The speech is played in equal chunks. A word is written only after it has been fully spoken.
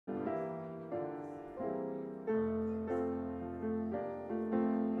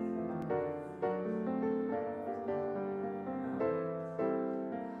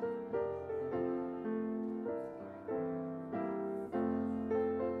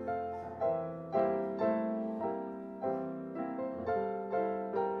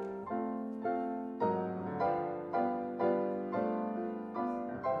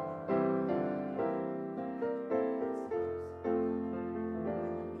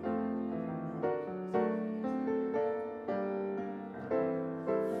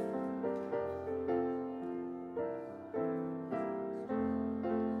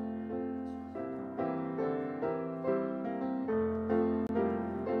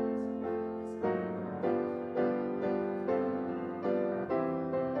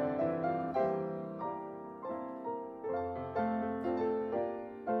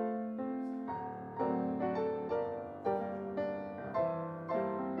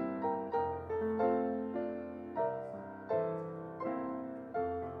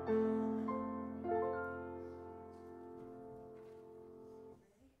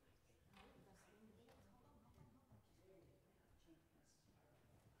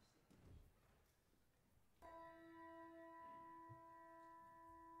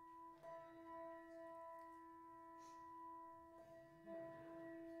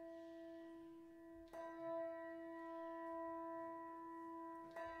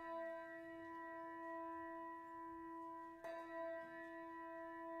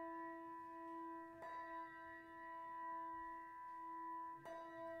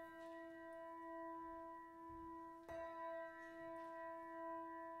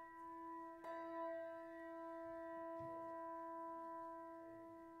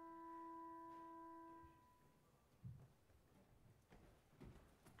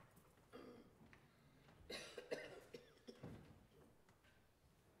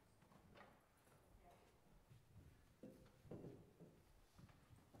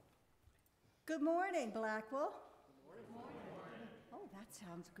Good morning, Blackwell. Good morning. Oh, that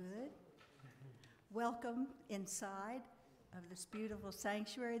sounds good. Welcome inside of this beautiful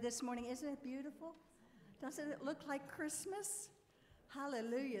sanctuary this morning. Isn't it beautiful? Doesn't it look like Christmas?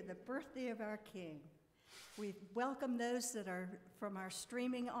 Hallelujah, the birthday of our King. We welcome those that are from our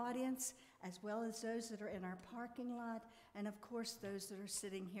streaming audience, as well as those that are in our parking lot, and of course those that are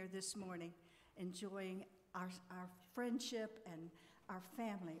sitting here this morning enjoying our friendship and our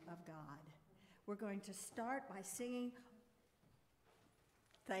family of God. We're going to start by singing,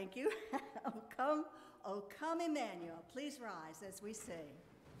 thank you, O come Emmanuel. Please rise as we sing.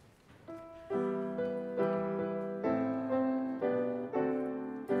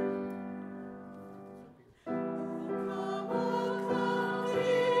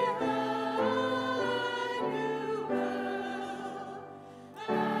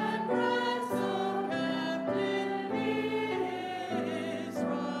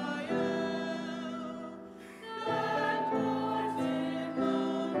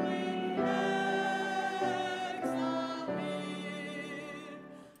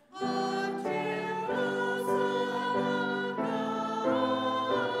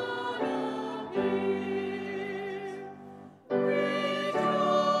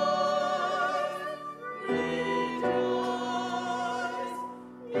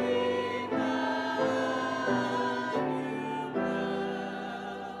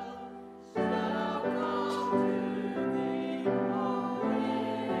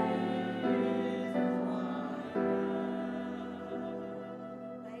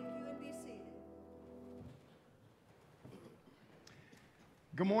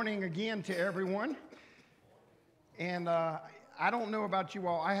 Good morning again to everyone. And I don't know about you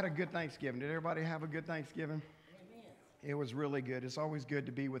all. I had a good Thanksgiving. Did everybody have a good Thanksgiving? Amen. It was really good. It's always good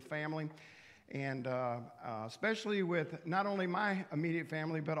to be with family, and especially with not only my immediate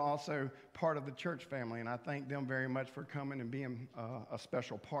family, but also part of the church family. And I thank them very much for coming and being a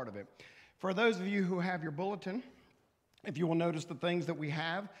special part of it. For those of you who have your bulletin, if you will notice the things that we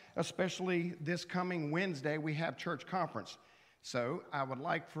have, especially this coming Wednesday, we have church conference. So I would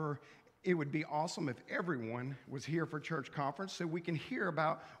like it would be awesome if everyone was here for church conference so we can hear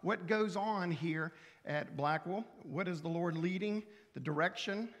about what goes on here at Blackwell. What is the Lord leading, the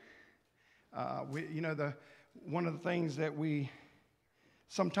direction? One of the things that we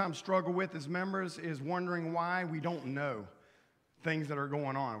sometimes struggle with as members is wondering why we don't know things that are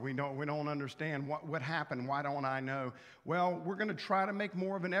going on. We don't understand what happened. Why don't I know? Well, we're going to try to make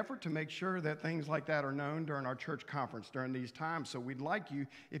more of an effort to make sure that things like that are known during our church conference during these times. So we'd like you,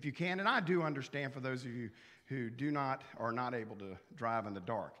 if you can, and I do understand for those of you who are not able to drive in the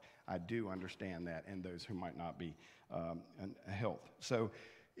dark. I do understand that, and those who might not be health. So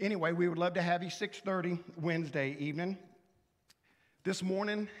anyway, we would love to have you 6:30 Wednesday evening. This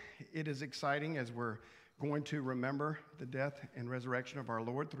morning, it is exciting as we're going to remember the death and resurrection of our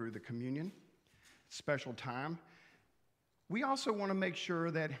Lord through the communion, special time. We also want to make sure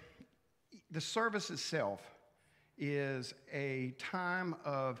that the service itself is a time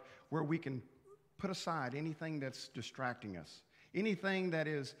of where we can put aside anything that's distracting us, anything that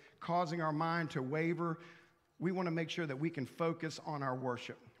is causing our mind to waver. We want to make sure that we can focus on our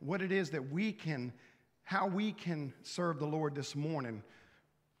worship, what it is that how we can serve the Lord this morning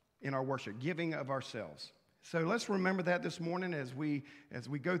in our worship, giving of ourselves. So let's remember that this morning as we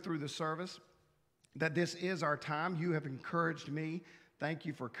go through the service, that this is our time. You have encouraged me. Thank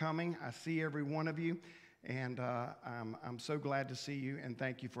you for coming. I see every one of you, and I'm so glad to see you, and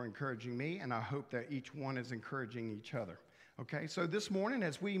thank you for encouraging me, and I hope that each one is encouraging each other. Okay, so this morning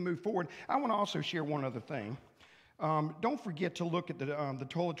as we move forward, I want to also share one other thing. Don't forget to look at the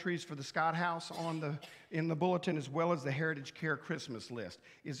toiletries for the Scott House in the bulletin, as well as the Heritage Care Christmas list.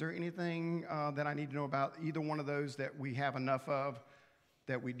 Is there anything that I need to know about either one of those that we have enough of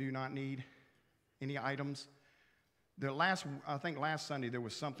that we do not need? Any items? I think last Sunday there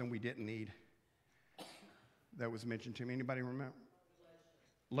was something we didn't need that was mentioned to me. Anybody remember?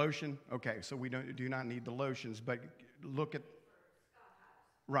 Lotion? Okay, so we do not need the lotions, but look at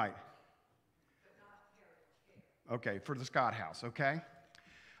right. Okay, for the Scott House, okay?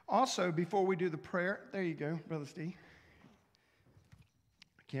 Also, before we do the prayer, there you go, Brother Steve.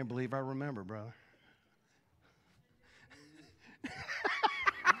 I can't believe I remember, brother.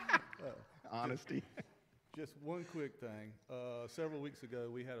 Honesty. Just one quick thing. Several weeks ago,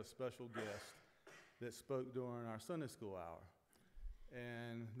 we had a special guest that spoke during our Sunday school hour.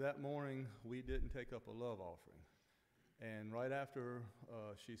 And that morning, we didn't take up a love offering. And right after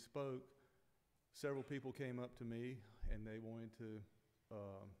she spoke, several people came up to me and they wanted to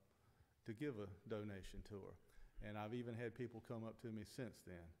give a donation to her. And I've even had people come up to me since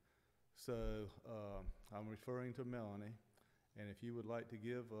then. So I'm referring to Melanie, and if you would like to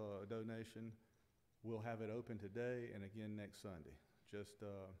give a donation, we'll have it open today and again next Sunday. Just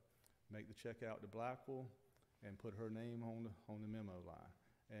make the check out to Blackwell and put her name on the memo line,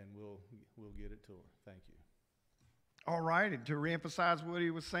 and we'll get it to her. Thank you. All right, to reemphasize what he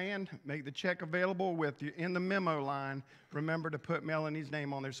was saying, make the check available with you in the memo line. Remember to put Melanie's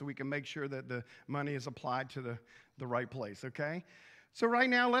name on there so we can make sure that the money is applied to the right place, okay? So right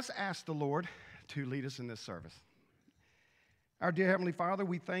now, let's ask the Lord to lead us in this service. Our dear Heavenly Father,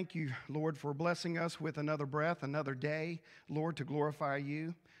 we thank you, Lord, for blessing us with another breath, another day, Lord, to glorify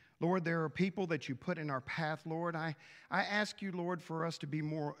you. Lord, there are people that you put in our path, Lord. I ask you, Lord, for us to be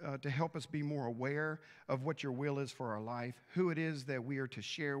more, to help us be more aware of what your will is for our life, who it is that we are to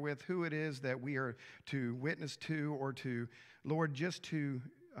share with, who it is that we are to witness to, or to, Lord, just to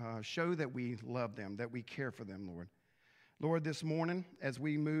show that we love them, that we care for them, Lord. Lord, this morning, as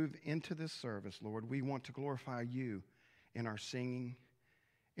we move into this service, Lord, we want to glorify you in our singing,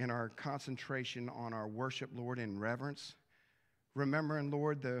 in our concentration on our worship, Lord, in reverence. Remembering,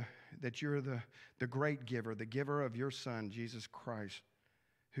 Lord, that you're the great giver, the giver of your Son, Jesus Christ,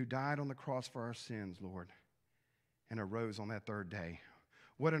 who died on the cross for our sins, Lord, and arose on that third day.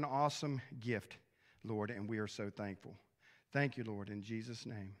 What an awesome gift, Lord, and we are so thankful. Thank you, Lord, in Jesus'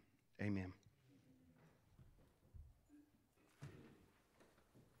 name, amen.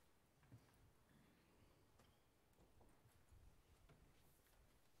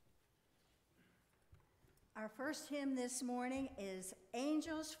 Our first hymn this morning is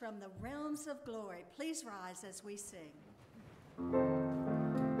Angels from the Realms of Glory. Please rise as we sing.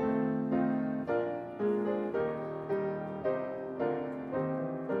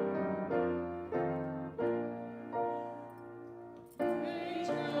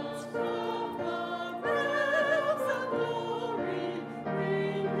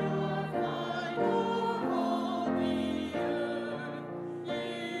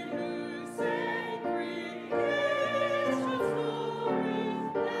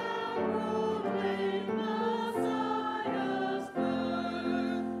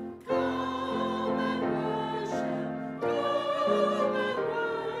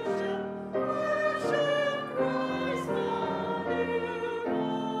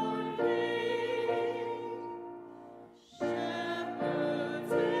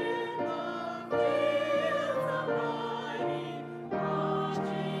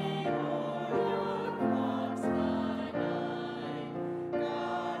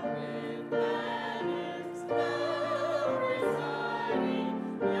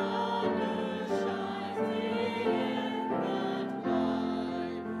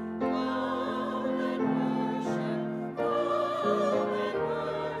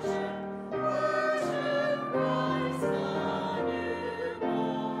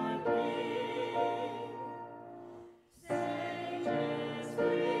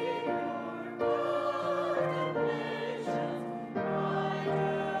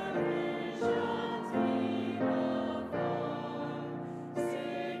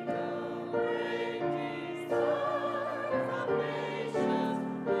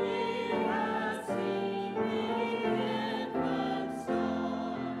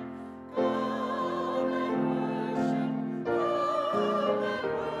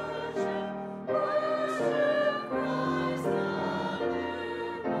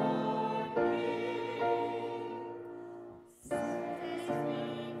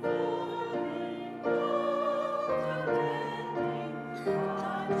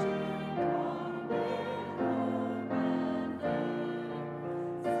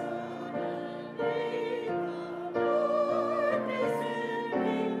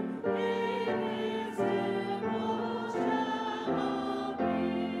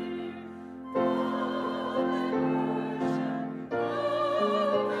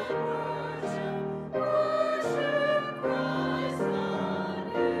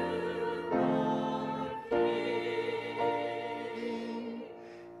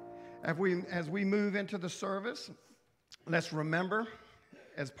 As we move into the service, let's remember,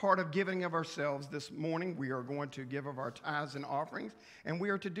 as part of giving of ourselves this morning, we are going to give of our tithes and offerings, and we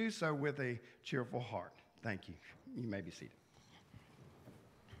are to do so with a cheerful heart. Thank you. You may be seated.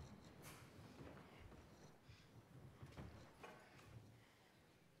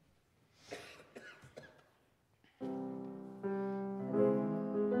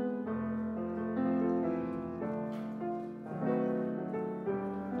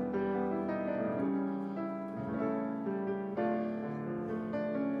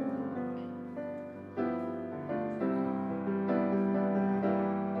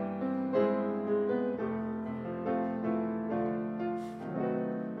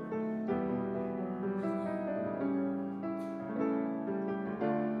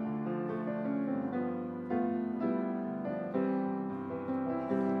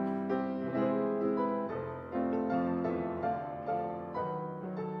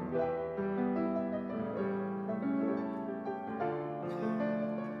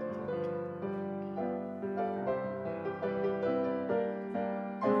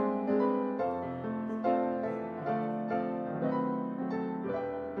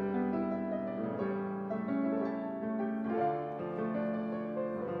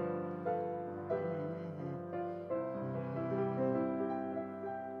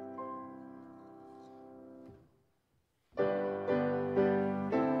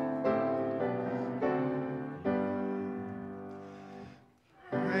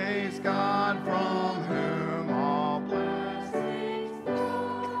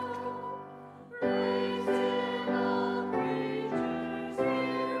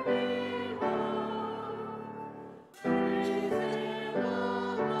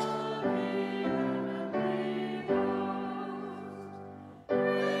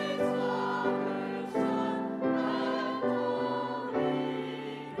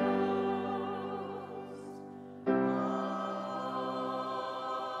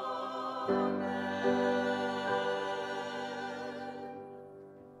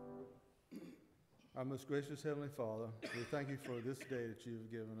 Our most gracious Heavenly Father, we thank you for this day that you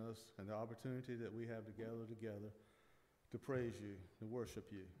have given us and the opportunity that we have to gather together to praise you, to worship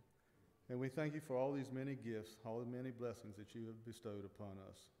you. And we thank you for all these many gifts, all the many blessings that you have bestowed upon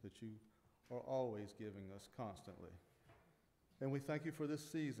us, that you are always giving us constantly. And we thank you for this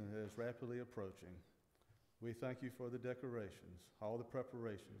season that is rapidly approaching. We thank you for the decorations, all the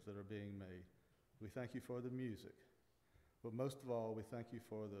preparations that are being made. We thank you for the music. But most of all, we thank you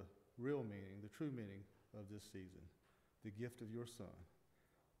for the real meaning, the true meaning of this season, the gift of your Son.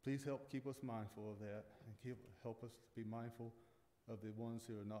 Please keep us mindful of that, and help us be mindful of the ones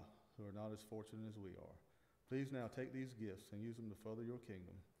who are not as fortunate as we are. Please now take these gifts and use them to further your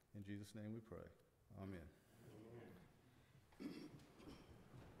kingdom. In Jesus' name we pray. Amen.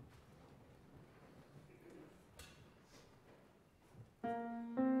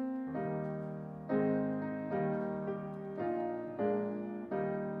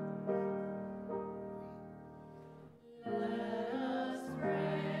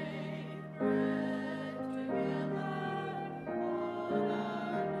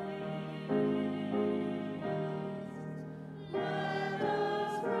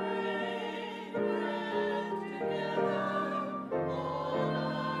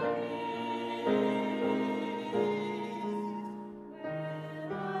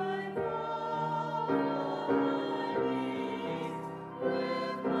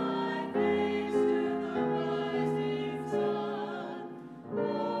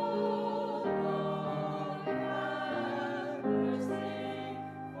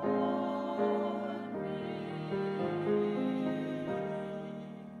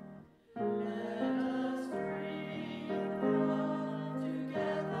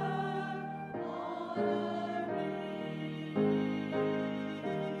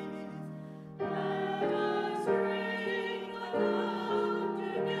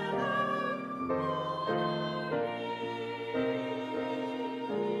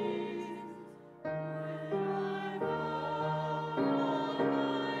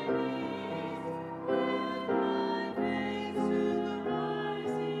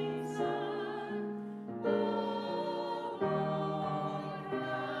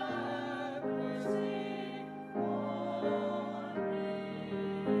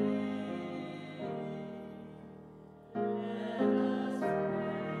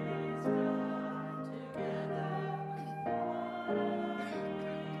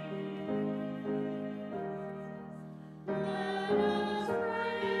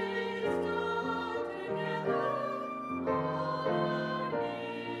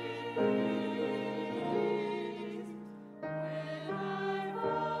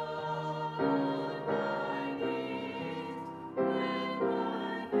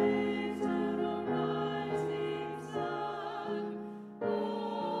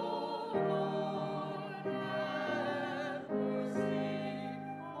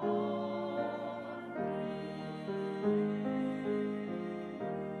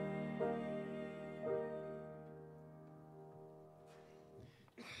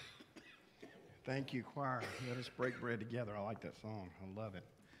 Thank you, choir. Let us break bread together. I like that song. I love it.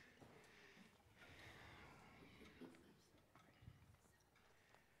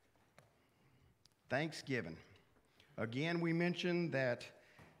 Thanksgiving. Again, we mentioned that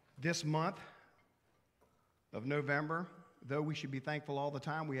this month of November, though we should be thankful all the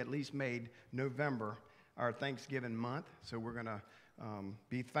time, we at least made November our Thanksgiving month. So we're going to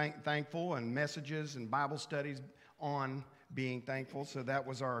be thankful, and messages and Bible studies on being thankful. So that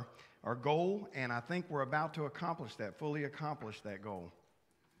was our goal, and I think we're about to fully accomplish that goal.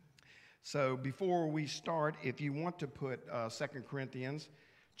 So before we start, if you want to put 2 Corinthians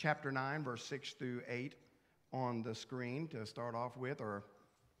chapter 9, verse 6 through 8 on the screen to start off with, or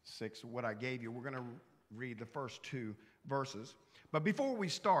 6, what I gave you, we're going to read the first 2 verses. But before we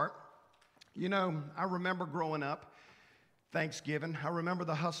start, I remember growing up, Thanksgiving. I remember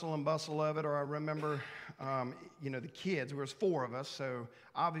the hustle and bustle of it, or I remember, the kids. There was 4 of us, so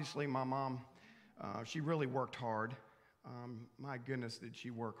obviously my mom, she really worked hard. My goodness, did she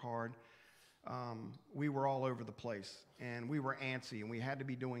work hard. We were all over the place, and we were antsy, and we had to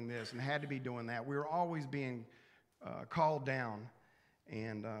be doing this and had to be doing that. We were always being called down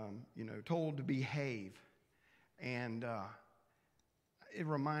and, told to behave. And it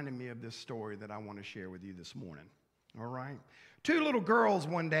reminded me of this story that I want to share with you this morning. All right. 2 little girls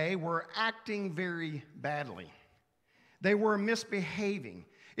one day were acting very badly. They were misbehaving.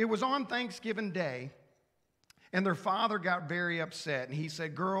 It was on Thanksgiving Day, and their father got very upset, and he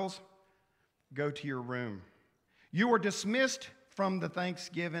said, "Girls, go to your room. You are dismissed from the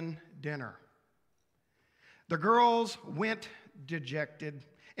Thanksgiving dinner." The girls went dejected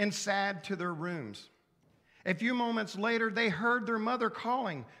and sad to their rooms. A few moments later, they heard their mother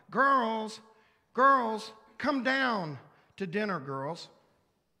calling, "Girls, girls, come down to dinner, girls."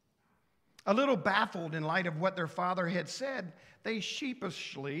 A little baffled in light of what their father had said, they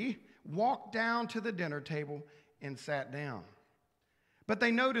sheepishly walked down to the dinner table and sat down. But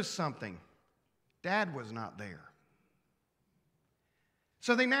they noticed something. Dad was not there.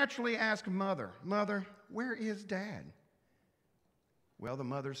 So they naturally asked Mother, "Mother, where is Dad?" Well, the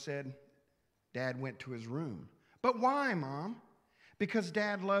mother said, "Dad went to his room." "But why, Mom?" "Because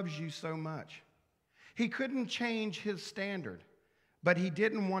Dad loves you so much. He couldn't change his standard, but he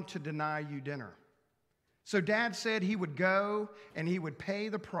didn't want to deny you dinner. So Dad said he would go and he would pay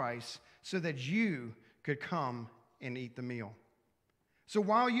the price so that you could come and eat the meal. So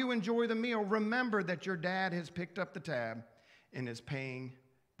while you enjoy the meal, remember that your dad has picked up the tab and is paying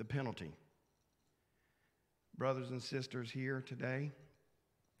the penalty." Brothers and sisters here today,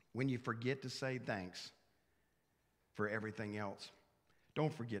 when you forget to say thanks for everything else,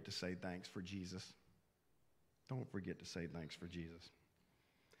 don't forget to say thanks for Jesus. Don't forget to say thanks for Jesus.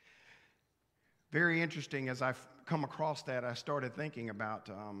 Very interesting, as I've come across that, I started thinking about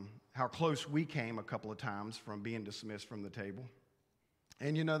how close we came a couple of times from being dismissed from the table.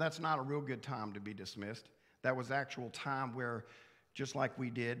 And you know, that's not a real good time to be dismissed. That was actual time where, just like we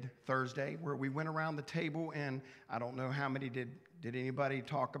did Thursday, where we went around the table, and I don't know how many did anybody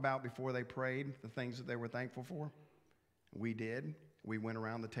talk about before they prayed the things that they were thankful for? We did. We went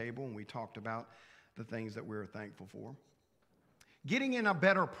around the table and we talked about the things that we were thankful for. Getting in a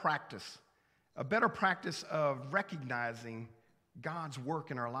better practice of recognizing God's work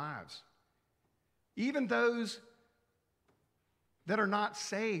in our lives. Even those that are not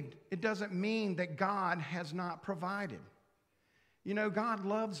saved, it doesn't mean that God has not provided. You know, God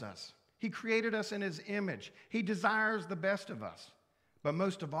loves us. He created us in his image. He desires the best of us. But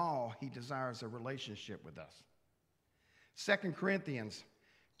most of all, he desires a relationship with us. 2 Corinthians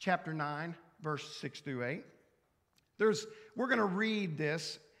chapter 9, verse 6 through 8. We're going to read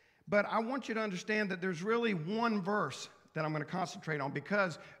this, but I want you to understand that there's really one verse that I'm going to concentrate on,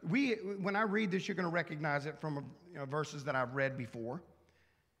 because when I read this, you're going to recognize it from verses that I've read before.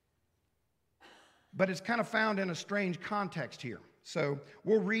 But it's kind of found in a strange context here. So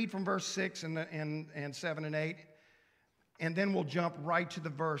we'll read from verse 6 and 7 and 8, and then we'll jump right to the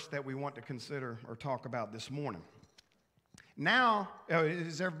verse that we want to consider or talk about this morning. Now,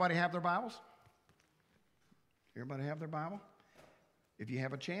 does everybody have their Bibles? Everybody have their Bible? If you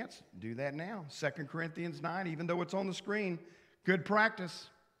have a chance, do that now. 2 Corinthians 9, even though it's on the screen, good practice.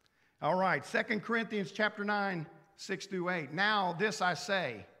 All right, 2 Corinthians chapter 9, 6 through 8. Now this I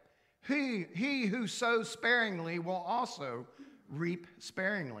say, he who sows sparingly will also reap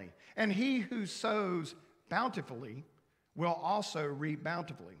sparingly, and he who sows bountifully will also reap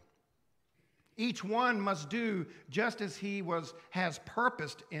bountifully. Each one must do just as he has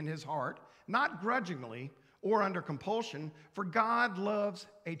purposed in his heart, not grudgingly or under compulsion, for God loves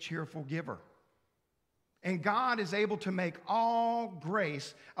a cheerful giver. And God is able to make all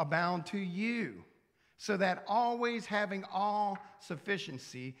grace abound to you, so that always having all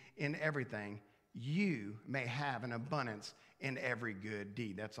sufficiency in everything, you may have an abundance in every good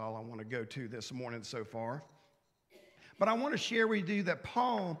deed. That's all I want to go to this morning so far. But I want to share with you that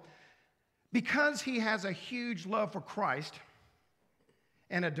Paul, because he has a huge love for Christ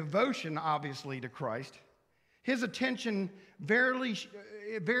and a devotion, obviously, to Christ, his attention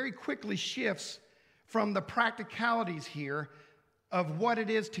very quickly shifts from the practicalities here of what it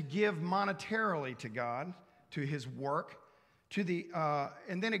is to give monetarily to God, to his work,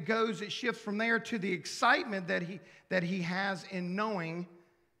 and then it shifts from there to the excitement that he has in knowing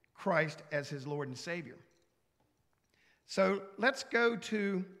Christ as his Lord and Savior. So let's go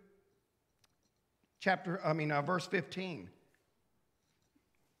to verse 15.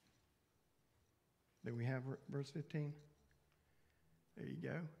 Do we have verse 15? There you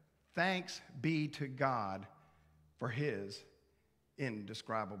go. Thanks be to God for his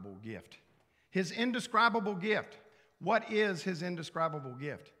indescribable gift. His indescribable gift. What is his indescribable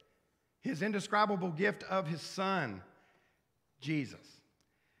gift? His indescribable gift of his Son, Jesus.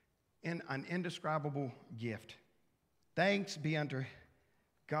 And an indescribable gift. Thanks be unto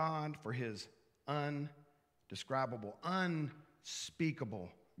God for his undescribable, unspeakable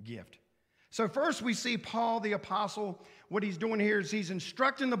gift. So first we see Paul the apostle. What he's doing here is he's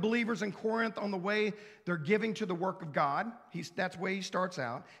instructing the believers in Corinth on the way they're giving to the work of God. That's where he starts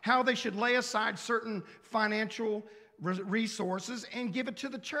out. How they should lay aside certain financial resources and give it to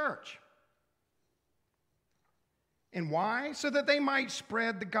the church. And why? So that they might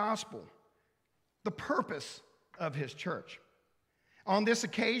spread the gospel, the purpose of his church. On this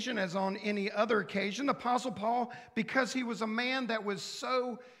occasion, as on any other occasion, the Apostle Paul, because he was a man that was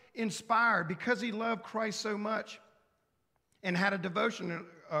so inspired, because he loved Christ so much and had a devotion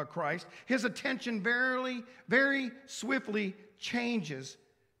to Christ, his attention very swiftly changes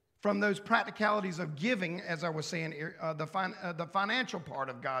from those practicalities of giving, as I was saying, the financial part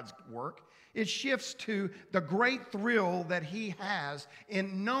of God's work. It shifts to the great thrill that he has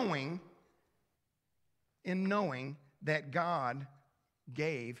in knowing that God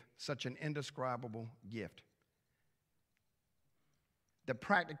gave such an indescribable gift. The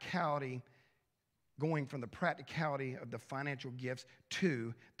practicality, going from the practicality of the financial gifts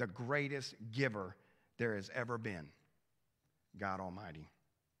to the greatest giver there has ever been, God Almighty.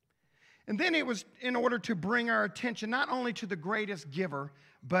 And then it was in order to bring our attention not only to the greatest giver,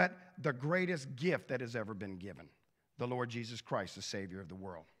 but the greatest gift that has ever been given, the Lord Jesus Christ, the Savior of the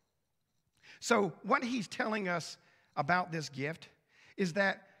world. So what he's telling us about this gift is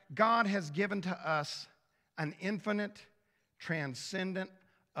that God has given to us an infinite, transcendent,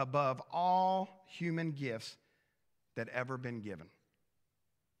 above all human gifts that ever been given.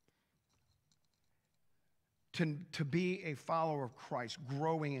 To be a follower of Christ,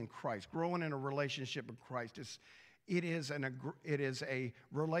 growing in Christ, growing in a relationship with Christ, it is a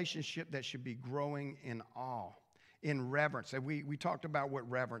relationship that should be growing in awe, in reverence. And we talked about what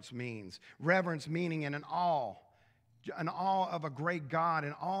reverence means. Reverence meaning in an awe of a great God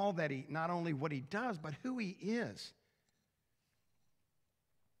and all that he, not only what he does, but who he is.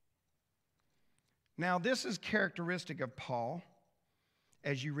 Now, this is characteristic of Paul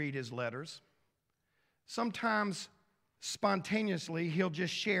as you read his letters. Sometimes spontaneously, he'll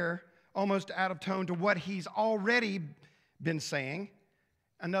just share almost out of tone to what he's already been saying.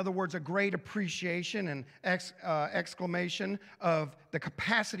 In other words, a great appreciation and exclamation of the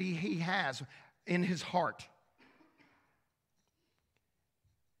capacity he has in his heart,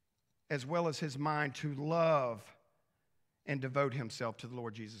 as well as his mind to love and devote himself to the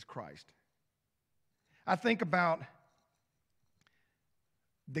Lord Jesus Christ. I think about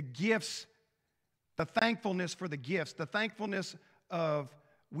the gifts, the thankfulness for the gifts, the thankfulness of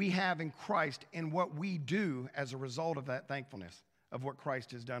we have in Christ and what we do as a result of that thankfulness of what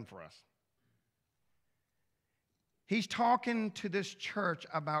Christ has done for us. He's talking to this church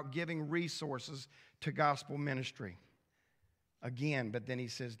about giving resources to gospel ministry. Again, but then he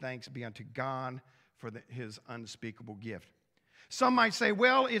says, thanks be unto God for his unspeakable gift. Some might say,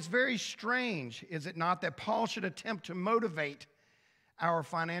 well, it's very strange, is it not, that Paul should attempt to motivate our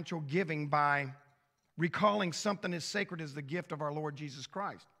financial giving by recalling something as sacred as the gift of our Lord Jesus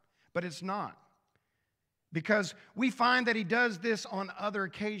Christ. But it's not. Because we find that he does this on other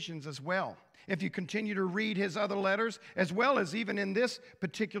occasions as well. If you continue to read his other letters, as well as even in this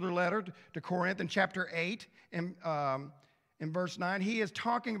particular letter to Corinth in chapter 8, in verse 9, he is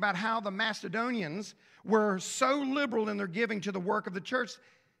talking about how the Macedonians were so liberal in their giving to the work of the church.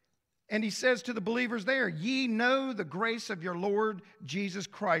 And he says to the believers there, ye know the grace of your Lord Jesus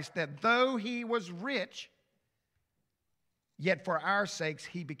Christ, that though he was rich, yet for our sakes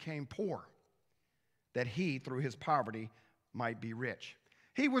he became poor, that he through his poverty might be rich.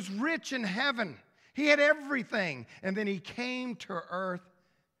 He was rich in heaven. He had everything. And then he came to earth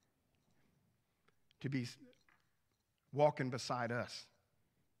to be walking beside us.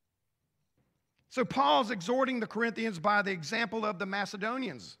 So Paul's exhorting the Corinthians by the example of the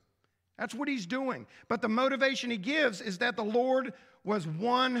Macedonians. That's what he's doing. But the motivation he gives is that the Lord was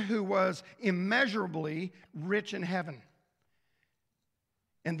one who was immeasurably rich in heaven.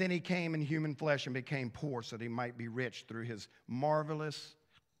 And then he came in human flesh and became poor so that he might be rich through his marvelous,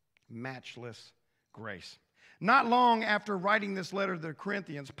 matchless grace. Not long after writing this letter to the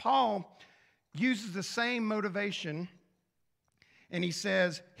Corinthians, Paul uses the same motivation. And he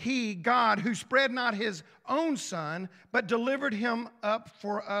says, he, God, who spread not his own son, but delivered him up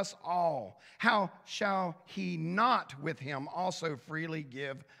for us all, how shall he not with him also freely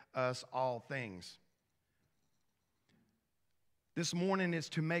give us all things? This morning is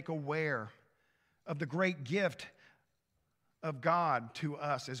to make aware of the great gift of God to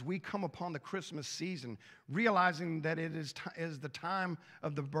us as we come upon the Christmas season, realizing that it is the time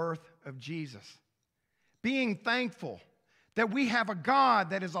of the birth of Jesus. Being thankful that we have a God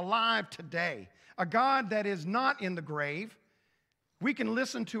that is alive today, a God that is not in the grave. We can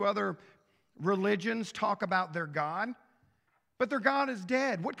listen to other religions talk about their God, but their God is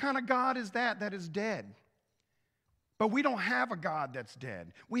dead. What kind of God is that is dead? But we don't have a God that's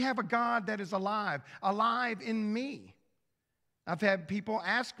dead. We have a God that is alive, alive in me. I've had people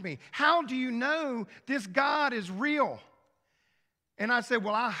ask me, how do you know this God is real? And I said,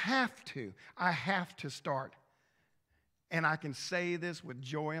 well, I have to start And I can say this with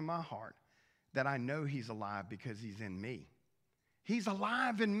joy in my heart, that I know he's alive because he's in me. He's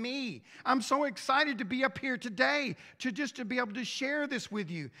alive in me. I'm so excited to be up here today to be able to share this with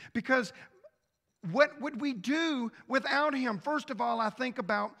you, because what would we do without him? First of all, I think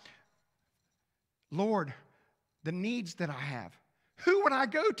about, Lord, the needs that I have. Who would I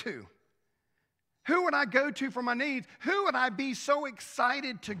go to? Who would I go to for my needs? Who would I be so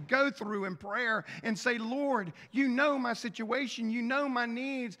excited to go through in prayer and say, Lord, you know my situation, you know my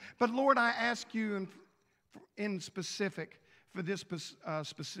needs, but Lord, I ask you in specific for this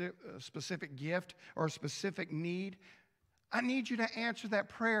specific gift or specific need. I need you to answer that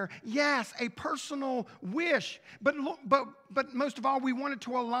prayer. Yes, a personal wish, but most of all, we want it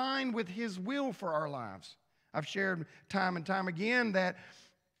to align with his will for our lives. I've shared time and time again that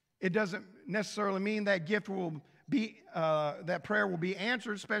it doesn't necessarily mean that gift will be, that prayer will be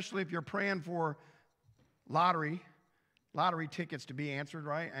answered, especially if you're praying for lottery tickets to be answered,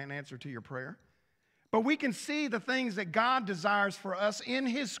 right? An answer to your prayer. But we can see the things that God desires for us in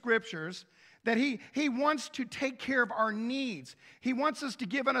his scriptures, that he wants to take care of our needs. He wants us to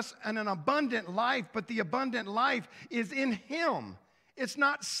give us an abundant life, but the abundant life is in him. It's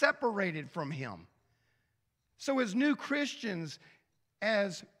not separated from him. So as new Christians,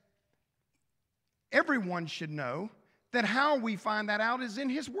 as everyone should know, that how we find that out is in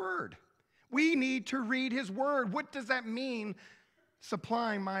his word. We need to read his word. What does that mean,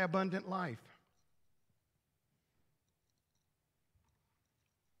 supplying my abundant life?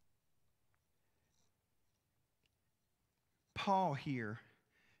 Paul here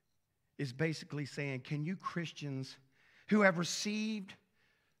is basically saying, can you Christians who have received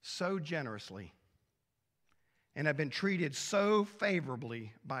so generously and have been treated so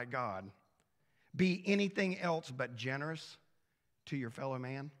favorably by God be anything else but generous to your fellow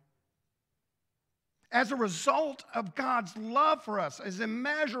man? As a result of God's love for us, his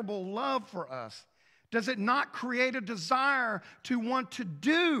immeasurable love for us, does it not create a desire to want to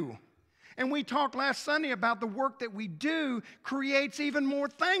do? And we talked last Sunday about the work that we do creates even more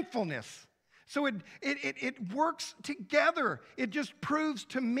thankfulness. So it works together. It just proves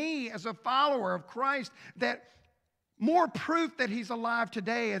to me as a follower of Christ that more proof that he's alive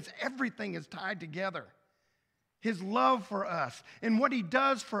today as everything is tied together. His love for us and what he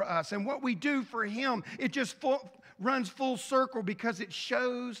does for us and what we do for him, it just runs full circle because it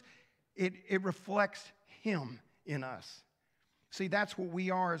shows, it reflects him in us. See, that's what we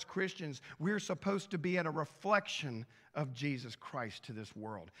are as Christians. We're supposed to be a reflection of Jesus Christ to this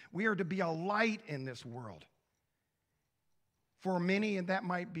world. We are to be a light in this world. For many, and that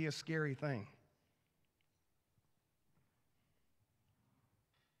might be a scary thing.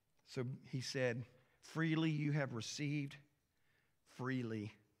 So he said, freely you have received,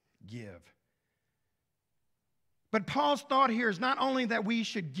 freely give. But Paul's thought here is not only that we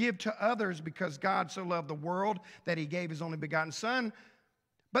should give to others because God so loved the world that he gave his only begotten Son,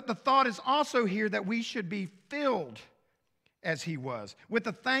 but the thought is also here that we should be filled as he was, with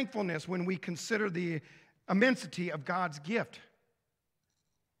the thankfulness when we consider the immensity of God's gift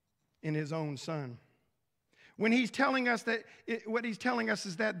in his own Son. When he's telling us that, what he's telling us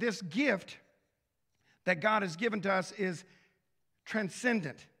is that this gift that God has given to us is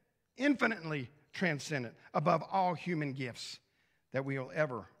transcendent, infinitely transcendent, above all human gifts that are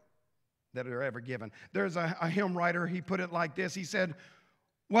ever given. There's a hymn writer, he put it like this. He said,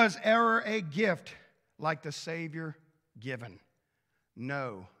 was ever a gift like the Savior given?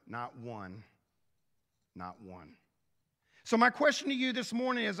 No, not one. Not one. So my question to you this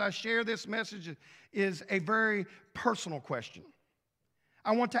morning as I share this message is a very personal question.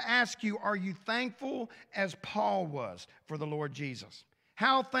 I want to ask you, are you thankful as Paul was for the Lord Jesus?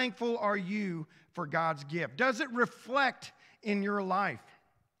 How thankful are you for God's gift? Does it reflect in your life?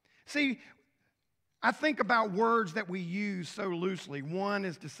 See, I think about words that we use so loosely. One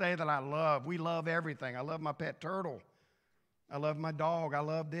is to say that I love. We love everything. I love my pet turtle. I love my dog. I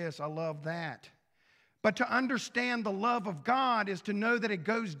love this. I love that. But to understand the love of God is to know that it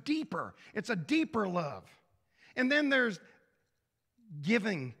goes deeper. It's a deeper love. And then there's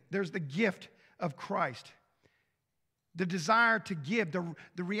giving. There's the gift of Christ. The desire to give,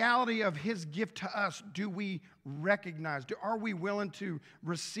 the reality of his gift to us, do we recognize? Are we willing to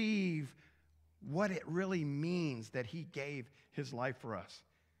receive what it really means that he gave his life for us?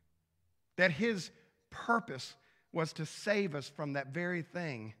 That his purpose was to save us from that very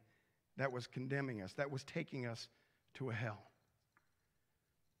thing that was condemning us, that was taking us to a hell.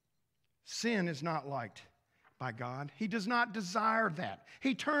 Sin is not liked by God. He does not desire that.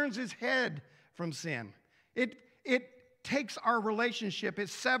 He turns his head from sin. It takes our relationship, it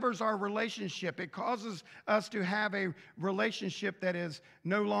severs our relationship. It causes us to have a relationship that is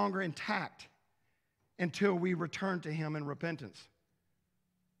no longer intact until we return to him in repentance.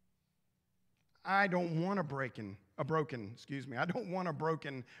 I don't want a broken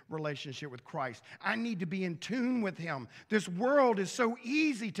relationship with Christ. I need to be in tune with him. This world is so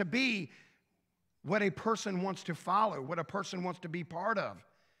easy to be what a person wants to follow, what a person wants to be part of.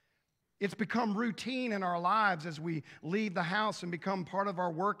 It's become routine in our lives as we leave the house and become part of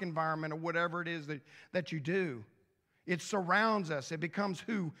our work environment or whatever it is that you do. It surrounds us. It becomes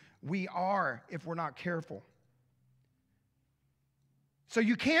who we are if we're not careful. So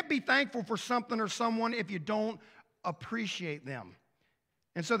you can't be thankful for something or someone if you don't appreciate them.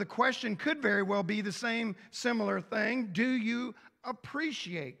 And so the question could very well be the same similar thing. Do you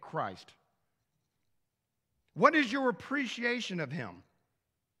appreciate Christ? What is your appreciation of him?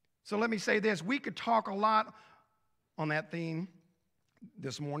 So let me say this. We could talk a lot on that theme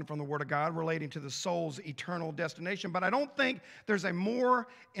this morning from the Word of God relating to the soul's eternal destination, but I don't think there's a more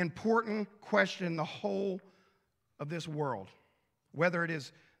important question in the whole of this world, whether it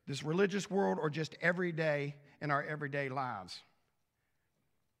is this religious world or just every day in our everyday lives.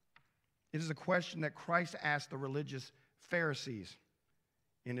 It is a question that Christ asked the religious Pharisees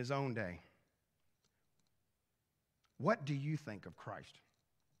in his own day. What do you think of Christ?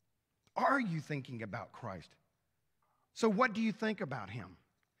 Are you thinking about Christ? So what do you think about him?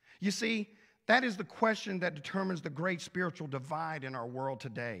 You see, that is the question that determines the great spiritual divide in our world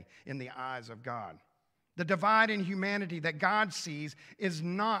today in the eyes of God. The divide in humanity that God sees is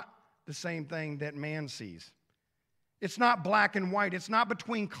not the same thing that man sees. It's not black and white. It's not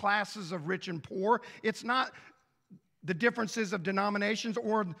between classes of rich and poor. It's not the differences of denominations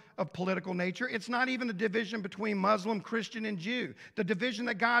or of political nature. It's not even the division between Muslim, Christian, and Jew. The division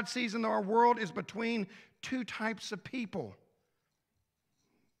that God sees in our world is between two types of people,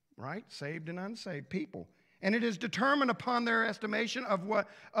 right? Saved and unsaved people. And it is determined upon their estimation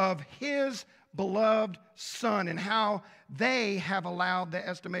of his beloved Son and how they have allowed the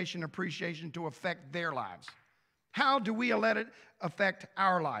estimation and appreciation to affect their lives. How do we let it affect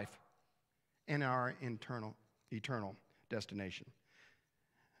our life and our eternal destination?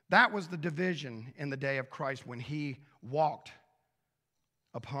 That was the division in the day of Christ when he walked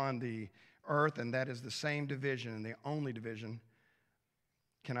upon the earth, and that is the same division and the only division,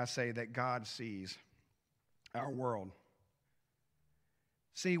 can I say, that God sees our world.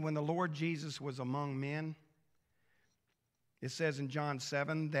 See, when the Lord Jesus was among men, it says in John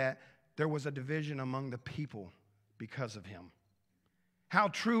 7 that there was a division among the people because of him. How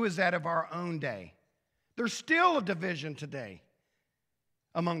true is that of our own day? There's still a division today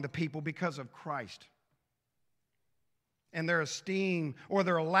among the people because of Christ and their esteem or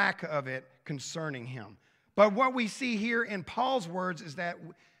their lack of it concerning him. But what we see here in Paul's words is that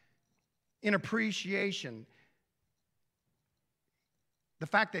in appreciation, the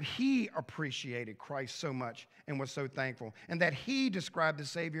fact that he appreciated Christ so much and was so thankful, and that he described the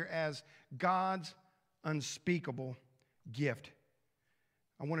Savior as God's unspeakable gift.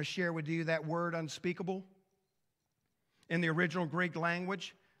 I want to share with you that word unspeakable. In the original Greek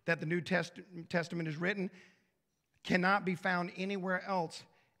language that the New Testament is written, cannot be found anywhere else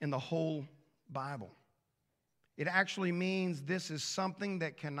in the whole Bible. It actually means this is something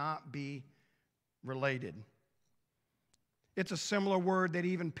that cannot be related. It's a similar word that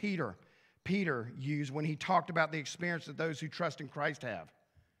even Peter used when he talked about the experience that those who trust in Christ have.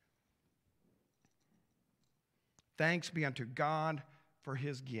 Thanks be unto God for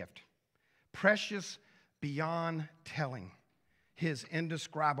his gift, precious beyond telling, his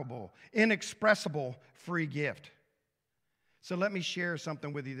indescribable, inexpressible free gift. So let me share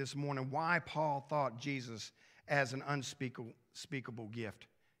something with you this morning, why Paul thought Jesus as an unspeakable gift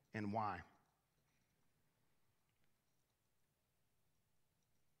and why.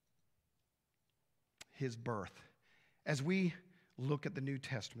 His birth, as we look at the New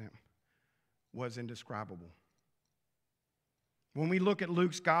Testament, was indescribable. When we look at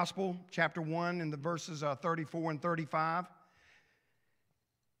Luke's Gospel, chapter 1, and the verses 34 and 35,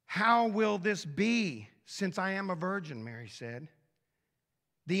 how will this be since I am a virgin, Mary said.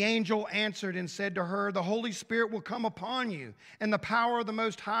 The angel answered and said to her, the Holy Spirit will come upon you, and the power of the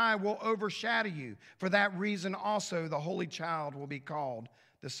Most High will overshadow you. For that reason also the Holy Child will be called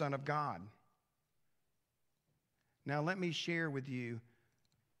the Son of God. Now let me share with you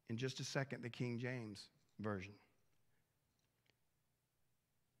in just a second the King James Version.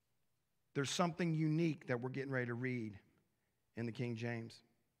 There's something unique that we're getting ready to read in the King James.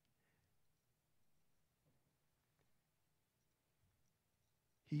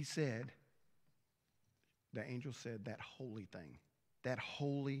 He said, The angel said, that holy thing. That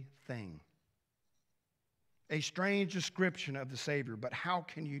holy thing. A strange description of the Savior, but how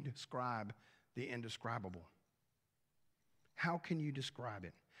can you describe the indescribable? How can you describe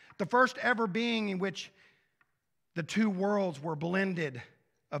it? The first ever being in which the two worlds were blended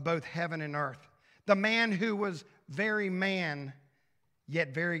of both heaven and earth. The man who was very man,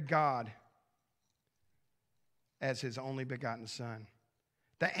 yet very God, as his only begotten Son.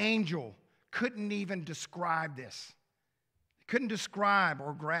 The angel couldn't even describe this. He couldn't describe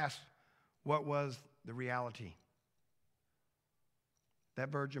or grasp what was the reality. That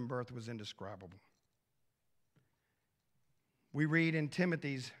virgin birth was indescribable. We read in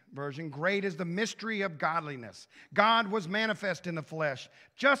Timothy's version, great is the mystery of godliness. God was manifest in the flesh,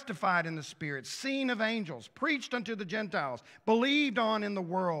 justified in the Spirit, seen of angels, preached unto the Gentiles, believed on in the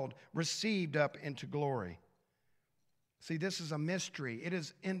world, received up into glory. See, this is a mystery. It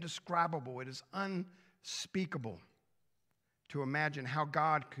is indescribable. It is unspeakable to imagine how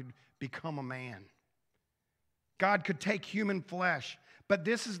God could become a man. God could take human flesh. But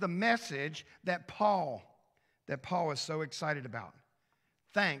this is the message that Paul is so excited about.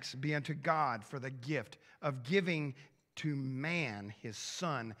 Thanks be unto God for the gift of giving to man his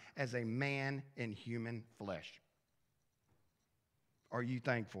Son as a man in human flesh. Are you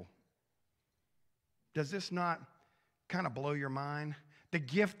thankful? Does this not kind of blow your mind? The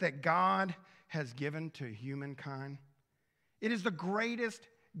gift that God has given to humankind. It is the greatest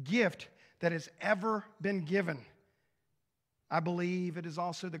gift that has ever been given. I believe it is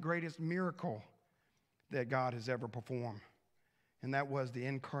also the greatest miracle that God has ever performed. And that was the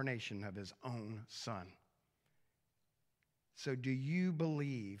incarnation of his own Son. So do you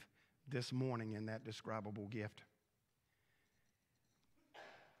believe this morning in that indescribable gift?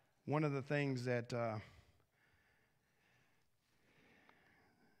 One of the things that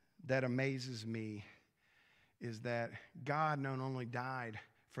amazes me is that God not only died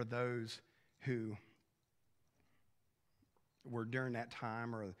for those who were during that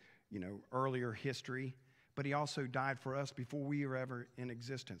time or earlier history, but he also died for us before we were ever in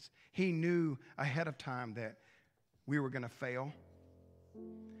existence. He knew ahead of time that we were going to fail.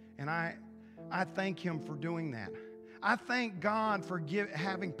 And I thank him for doing that. I thank God for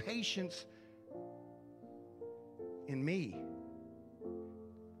having patience in me.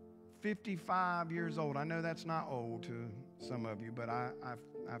 55 years old. I know that's not old to some of you, but I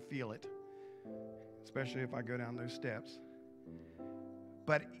feel it, especially if I go down those steps.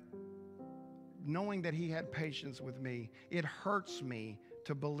 But knowing that he had patience with me, it hurts me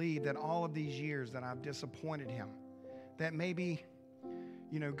to believe that all of these years that I've disappointed him, that maybe,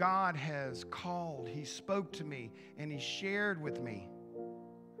 God has called, he spoke to me, and he shared with me,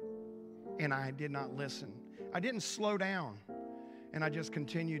 and I did not listen. I didn't slow down, and I just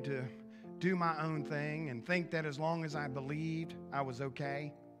continued to do my own thing and think that as long as I believed, I was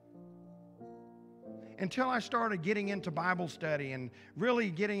okay. Until I started getting into Bible study and really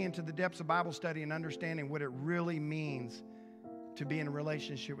getting into the depths of Bible study and understanding what it really means to be in a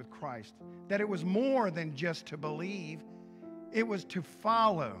relationship with Christ. That it was more than just to believe, it was to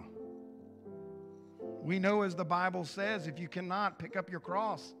follow. We know, as the Bible says, if you cannot pick up your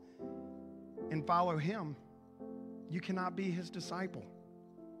cross and follow him, you cannot be his disciple.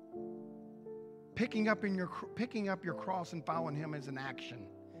 Picking up your cross and following him is an action.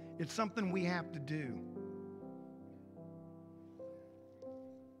 It's something we have to do.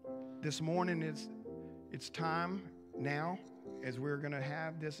 This morning it's time now, as we're going to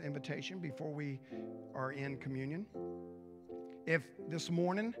have this invitation before we are in communion. If this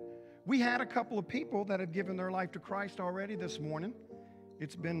morning, we had a couple of people that have given their life to Christ already this morning.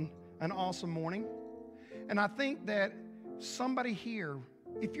 It's been an awesome morning. And I think that somebody here,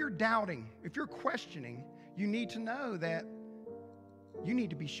 if you're doubting, if you're questioning, you need to know that you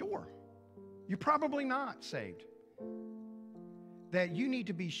need to be sure. You're probably not saved. That you need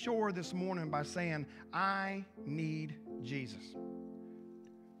to be sure this morning by saying, I need Jesus.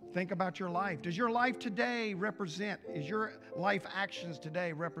 Think about your life. Does your life today is your life actions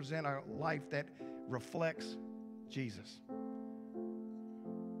today represent a life that reflects Jesus?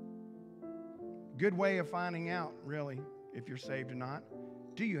 Good way of finding out, really, if you're saved or not.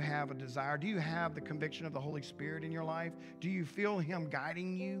 Do you have a desire? Do you have the conviction of the Holy Spirit in your life? Do you feel him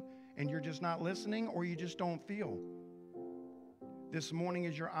guiding you and you're just not listening, or you just don't feel? This morning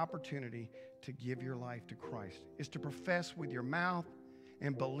is your opportunity to give your life to Christ. Is to profess with your mouth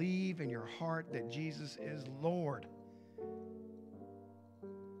and believe in your heart that Jesus is Lord.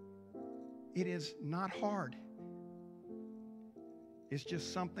 It is not hard. It's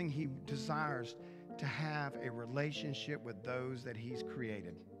just something he desires, to have a relationship with those that he's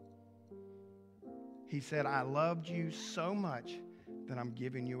created. He said, I loved you so much that I'm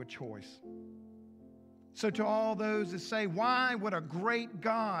giving you a choice. So to all those that say, why would a great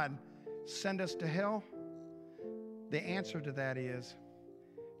God send us to hell? The answer to that is,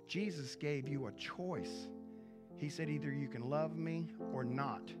 Jesus gave you a choice. He said, either you can love me or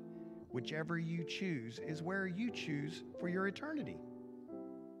not. Whichever you choose is where you choose for your eternity.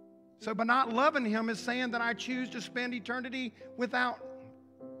 So by not loving him is saying that I choose to spend eternity without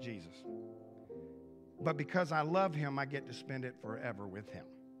Jesus. But because I love him, I get to spend it forever with him.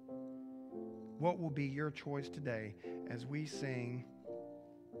 What will be your choice today as we sing,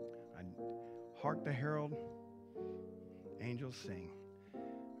 Hark the Herald Angels Sing?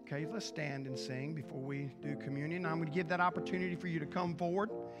 Okay, let's stand and sing before we do communion. I'm going to give that opportunity for you to come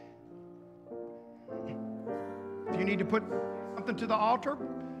forward. If you need to put something to the altar,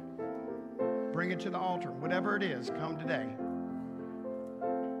 bring it to the altar. Whatever it is, come today.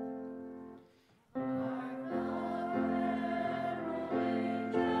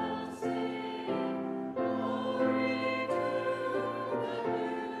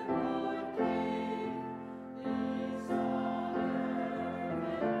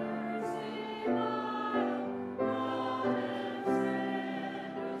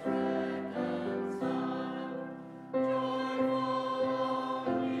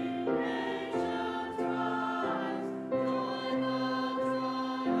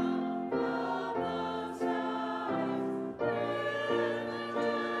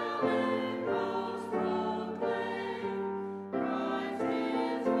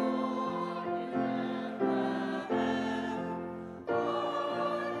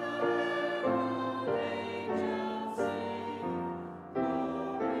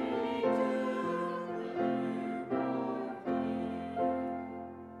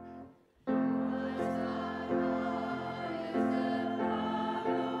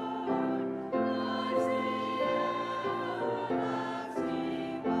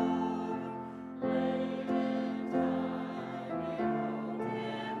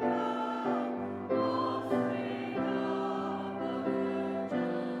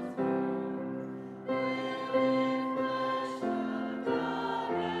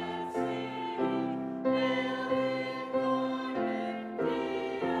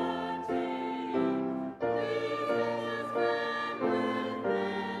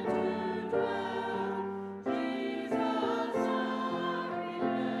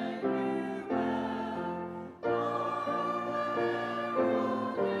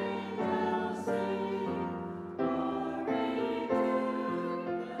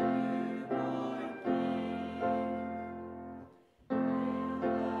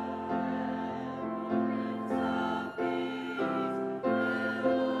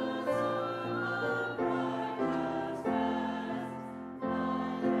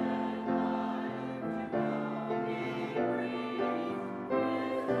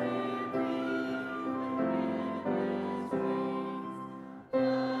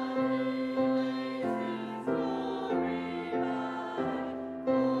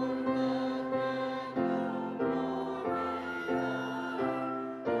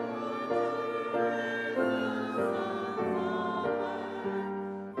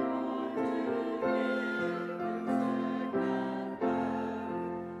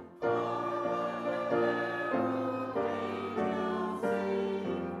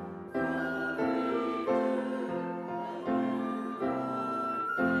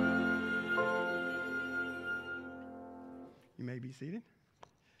 You may be seated.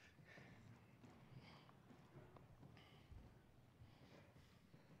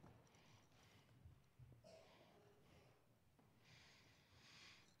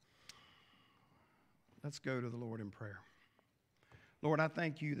 Let's go to the Lord in prayer. Lord, I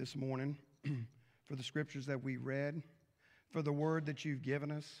thank you this morning for the scriptures that we read, for the word that you've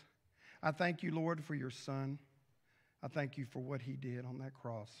given us. I thank you, Lord, for your Son. I thank you for what he did on that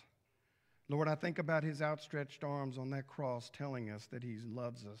cross. Lord, I think about his outstretched arms on that cross telling us that he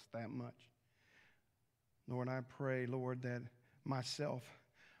loves us that much. Lord, I pray, Lord, that myself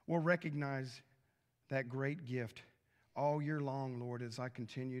will recognize that great gift all year long, Lord, as I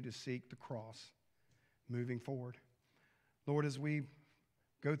continue to seek the cross moving forward. Lord, as we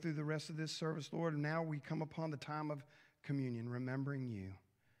go through the rest of this service, Lord, now we come upon the time of communion, remembering you.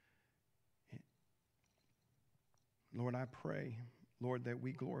 Lord, I pray, Lord, that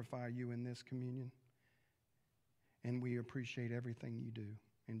we glorify you in this communion, and we appreciate everything you do.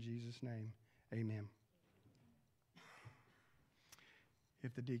 In Jesus' name, amen.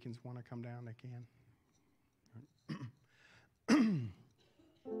 If the deacons want to come down, they can.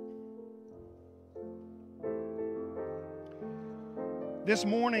 This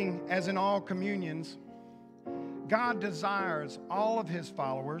morning, as in all communions, God desires all of his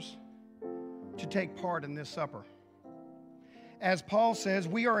followers to take part in this supper. As Paul says,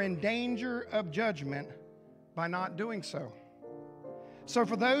 we are in danger of judgment by not doing so. So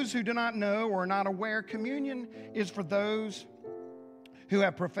for those who do not know or are not aware, communion is for those who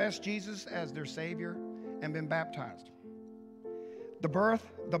have professed Jesus as their Savior and been baptized. The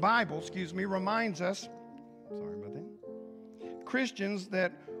Bible, reminds us, Christians,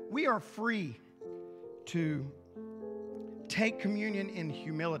 that we are free to take communion in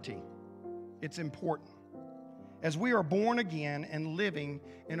humility. It's important, as we are born again and living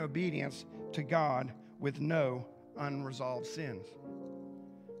in obedience to God with no unresolved sins.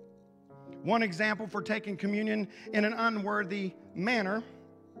 One example for taking communion in an unworthy manner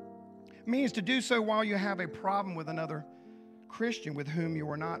means to do so while you have a problem with another Christian with whom you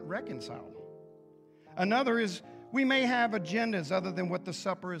are not reconciled. Another is we may have agendas other than what the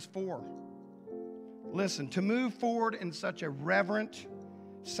supper is for. Listen, to move forward in such a reverent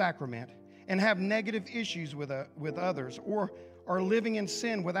sacrament and have negative issues with others, or are living in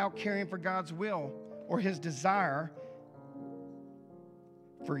sin without caring for God's will or his desire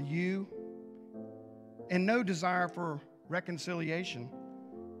for you, and no desire for reconciliation,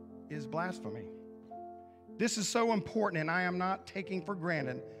 is blasphemy. This is so important, and I am not taking for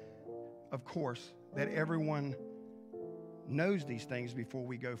granted, of course, that everyone knows these things before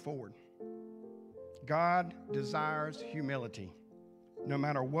we go forward. God desires humility, no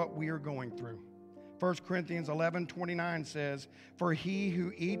matter what we are going through. 1 Corinthians 11:29 says, "For he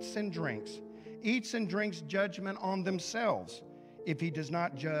who eats and drinks judgment on themselves, if he does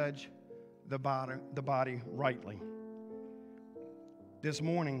not judge the body rightly." This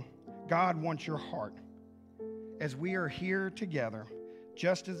morning, God wants your heart, as we are here together,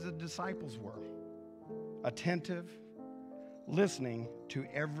 just as the disciples were, attentive, listening to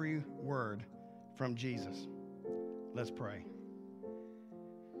every word from Jesus. Let's pray.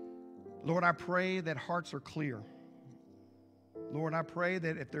 Lord, I pray that hearts are clear. Lord, I pray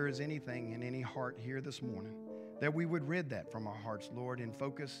that if there is anything in any heart here this morning, that we would rid that from our hearts, Lord, and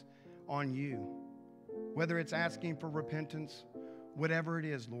focus on you. Whether it's asking for repentance, whatever it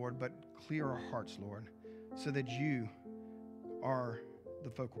is, Lord, but clear our hearts, Lord, so that you are the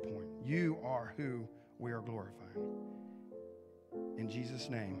focal point. You are who we are glorifying. In Jesus'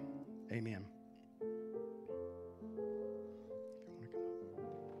 name, amen.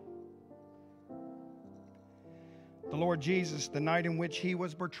 The Lord Jesus, the night in which he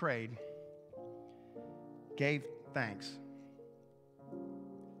was betrayed, gave thanks,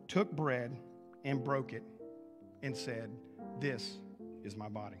 took bread and broke it, and said, "This is my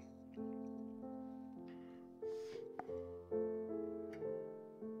body."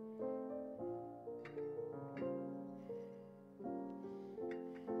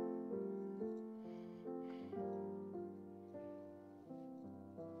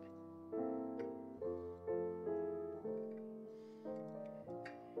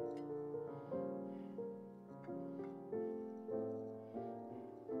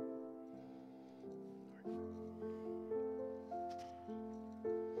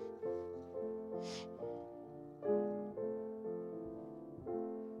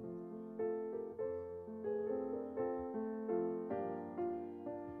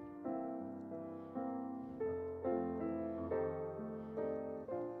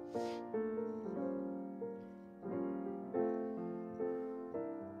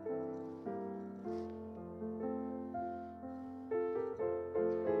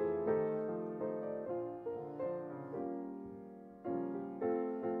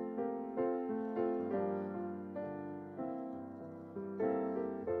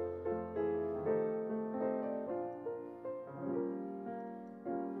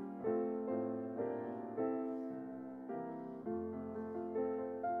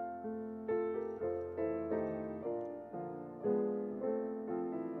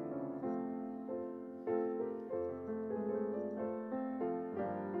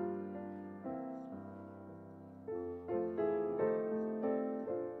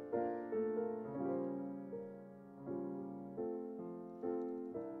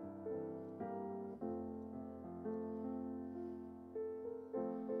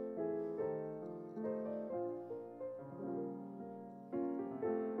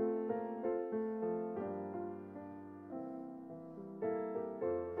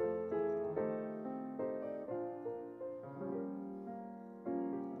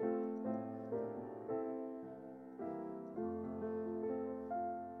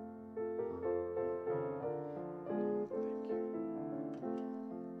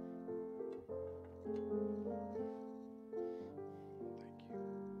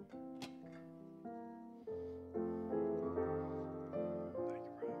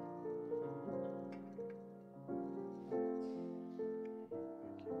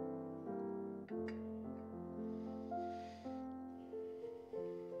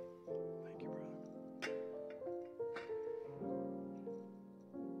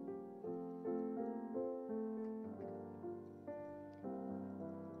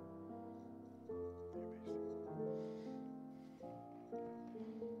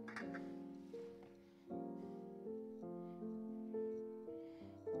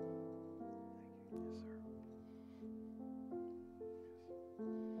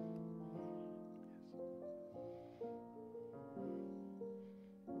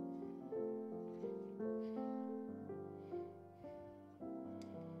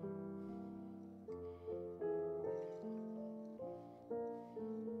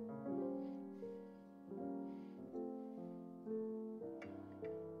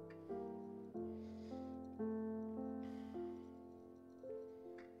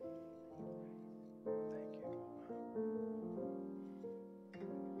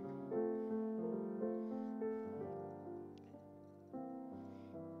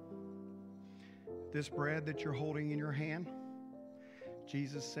 This bread that you're holding in your hand,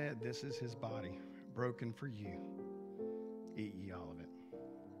 Jesus said, this is his body, broken for you. Eat ye all of it.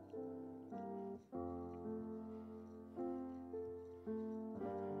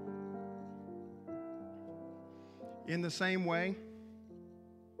 In the same way,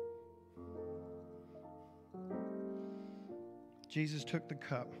 Jesus took the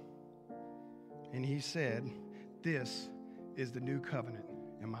cup and he said, this is the new covenant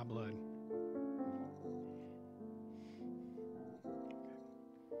in my blood.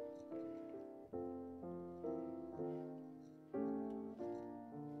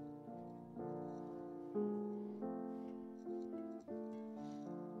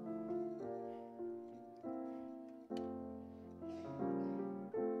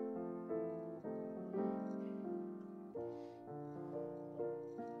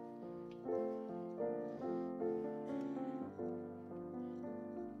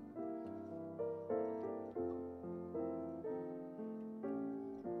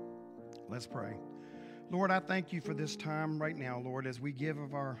 Let's pray. Lord, I thank you for this time right now, Lord, as we give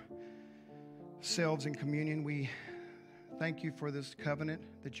of ourselves in communion. We thank you for this covenant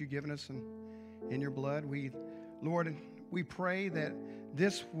that you've given us in your blood. Lord, we pray that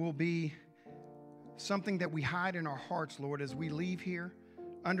this will be something that we hide in our hearts, Lord, as we leave here,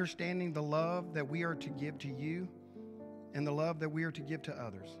 understanding the love that we are to give to you and the love that we are to give to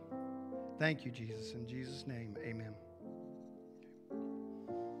others. Thank you, Jesus. In Jesus' name, amen.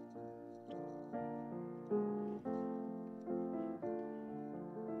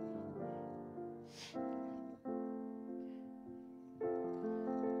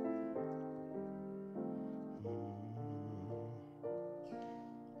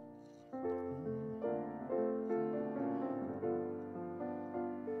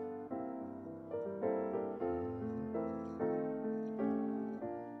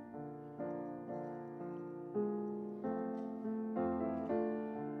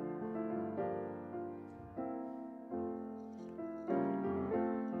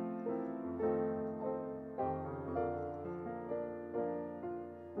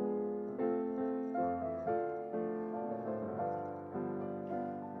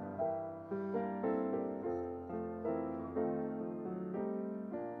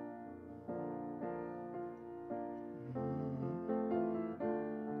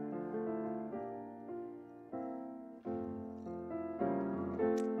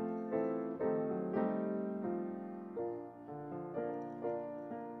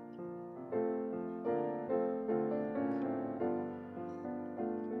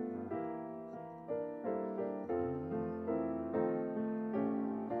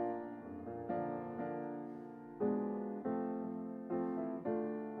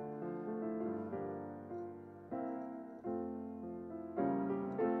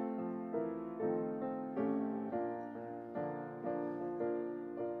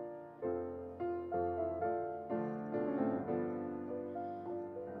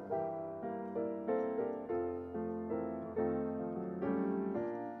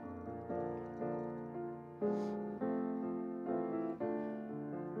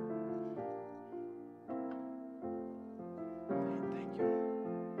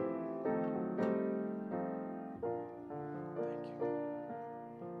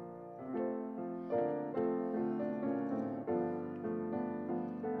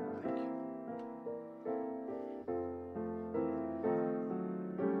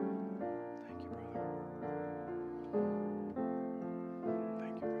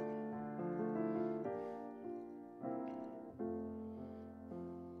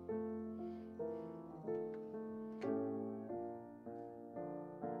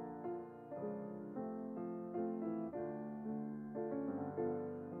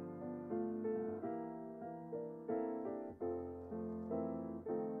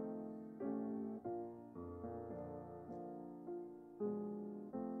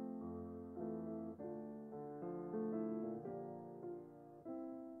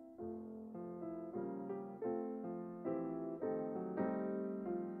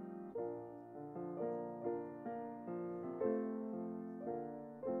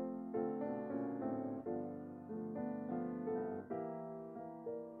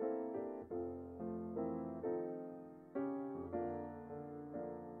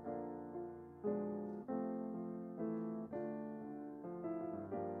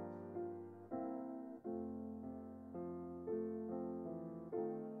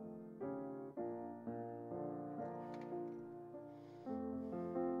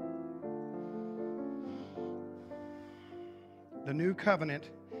 The new covenant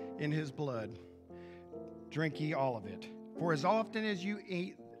in his blood. Drink ye all of it. For as often as you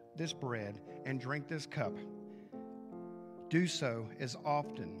eat this bread and drink this cup, do so as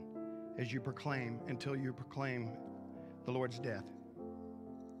often as you proclaim until you proclaim the Lord's death.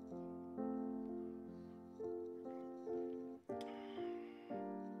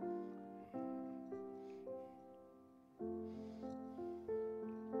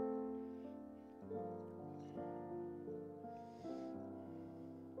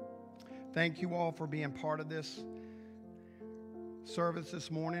 Thank you all for being part of this service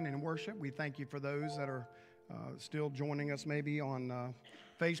this morning in worship. We thank you for those that are still joining us maybe on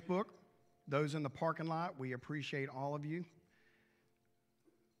Facebook. Those in the parking lot, we appreciate all of you.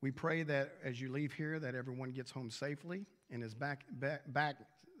 We pray that as you leave here that everyone gets home safely and is back at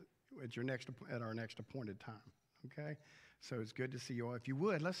our next appointed time. Okay? So it's good to see you all. If you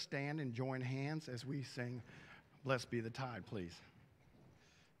would, let's stand and join hands as we sing Blessed Be the Tide, please.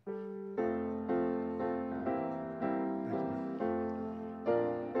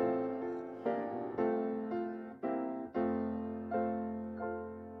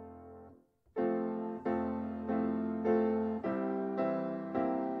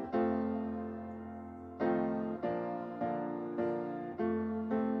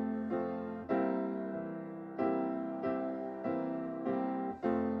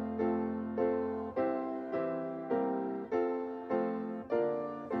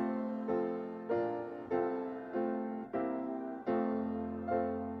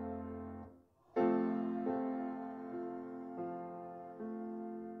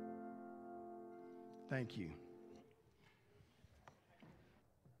 Thank you.